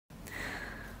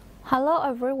Hello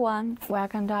everyone,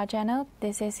 welcome to our channel.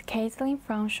 This is Caitlin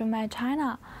from Shumatt,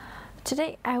 China.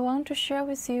 Today I want to share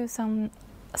with you some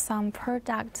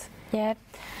products. This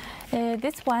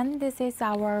is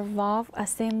our valve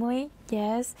assembly.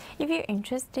 Yes, if you're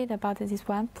interested about this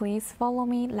one, please follow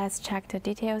me. Let's check the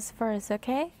details first,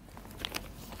 okay?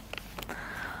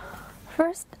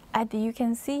 First, as you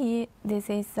can see, this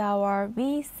is our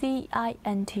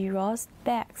VCINT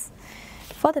bags.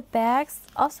 For the bags,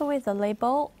 also with the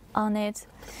label on it,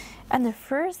 and the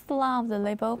first line of the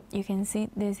label, you can see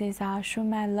this is our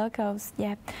Shumatt logos.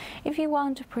 If you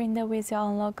want to print it with your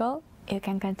own logo, you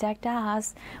can contact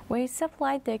us. We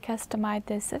supply the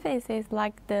customized services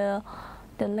like the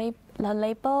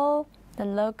label, the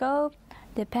logo,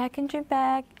 the packaging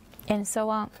bag, and so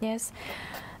on. Yes.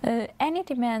 Any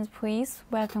demands, please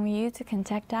welcome you to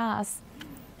contact us.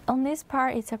 On this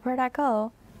part, it's a product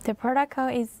code. The product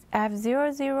code is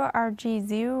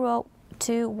F00RJ02130.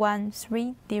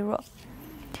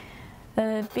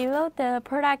 Below the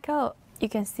product code, you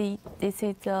can see this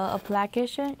is the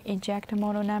application injector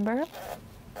model number.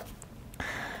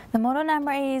 The model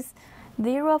number is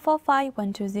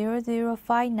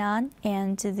 045120059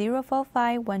 and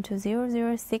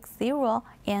 045120060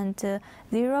 and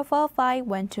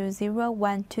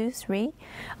 045120123.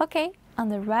 Okay, on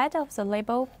the right of the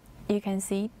label, you can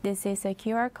see this is a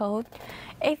QR code.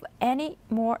 If any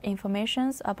more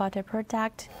information about the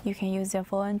product, you can use your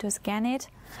phone to scan it.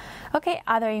 Okay,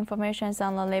 other information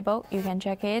on the label, you can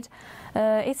check it.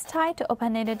 It's time to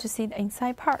open it to see the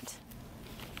inside part.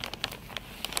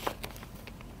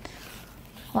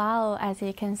 Wow, as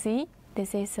you can see,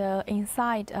 this is the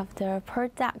inside of the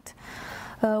product.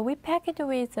 We pack it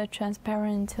with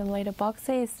transparent little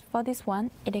boxes. For this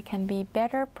one, it can be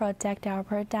better protect our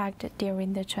product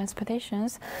during the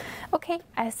transportations. Okay,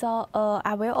 I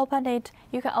will open it.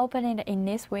 You can open it in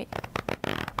this way.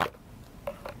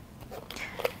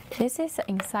 This is the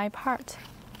inside part.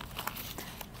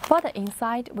 For the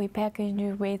inside, we package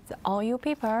it with oil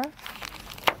paper.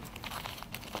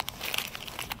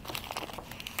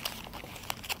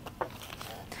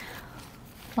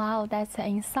 Wow, that's the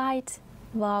inside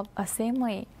valve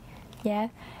assembly.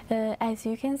 As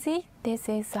you can see, this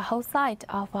is the whole side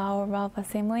of our valve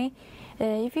assembly.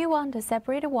 If you want a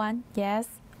separate one, yes,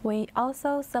 we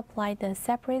also supply the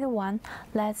separate one.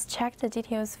 Let's check the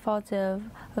details for the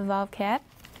valve cap.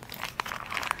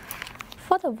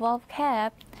 For the valve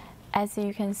cap, as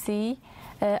you can see,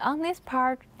 on this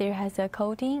part there has a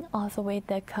coating also with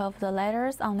the curved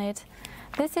letters on it.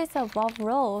 This is a valve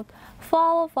roll. For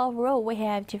our valve roll, we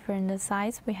have different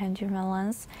sizes, we have different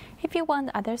lengths. If you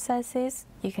want other sizes,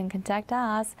 you can contact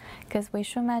us, because we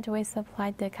Shumatt we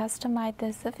supply the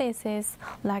customized services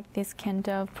like this kind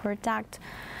of product.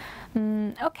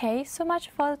 Okay, so much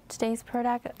for today's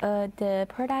product. The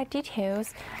product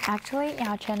details. Actually, in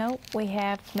our channel, we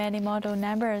have many model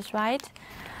numbers, right?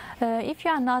 If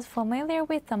you are not familiar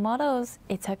with the models,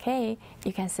 it's okay.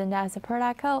 You can send us a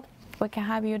product code. We can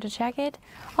help you to check it.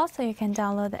 Also, you can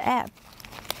download the app.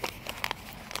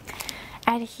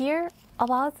 And here,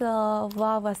 about the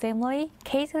valve assembly,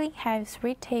 Caitlin has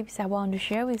 3 tips I want to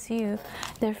share with you.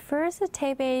 The first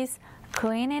tip is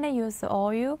clean and use the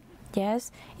oil.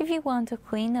 Yes, if you want to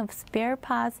clean the spare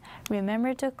parts,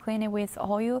 remember to clean it with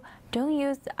oil. Don't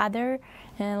use other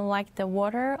like the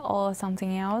water or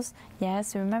something else.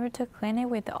 Yes, remember to clean it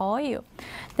with oil.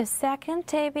 The second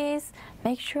tip is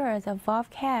make sure the valve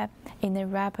cap in the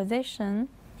right position.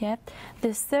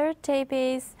 The third tip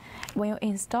is when you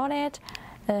install it,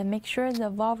 make sure the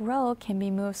valve roll can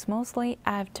be moved smoothly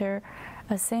after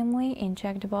assembling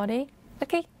injector body.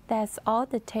 Okay, that's all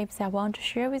the tips I want to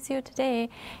share with you today,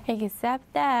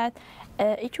 except that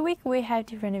each week we have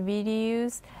different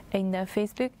videos in the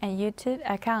Facebook and YouTube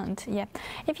account.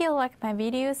 If you like my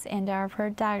videos and our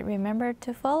product, remember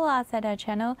to follow us at our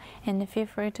channel and feel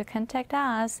free to contact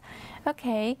us.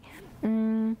 Okay,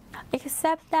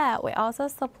 except that we also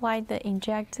supply the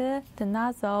injector, the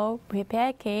nozzle,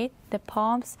 repair kit, the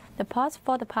pumps, the parts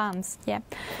for the pumps.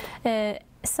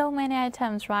 So many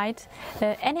items, right?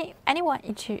 Anyone,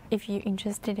 if you're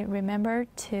interested, remember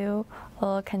to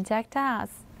contact us.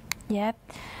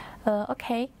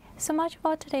 Okay, so much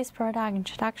for today's product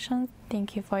introduction.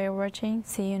 Thank you for your watching.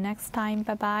 See you next time.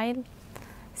 Bye bye.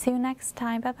 See you next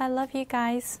time. Bye bye. Love you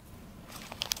guys.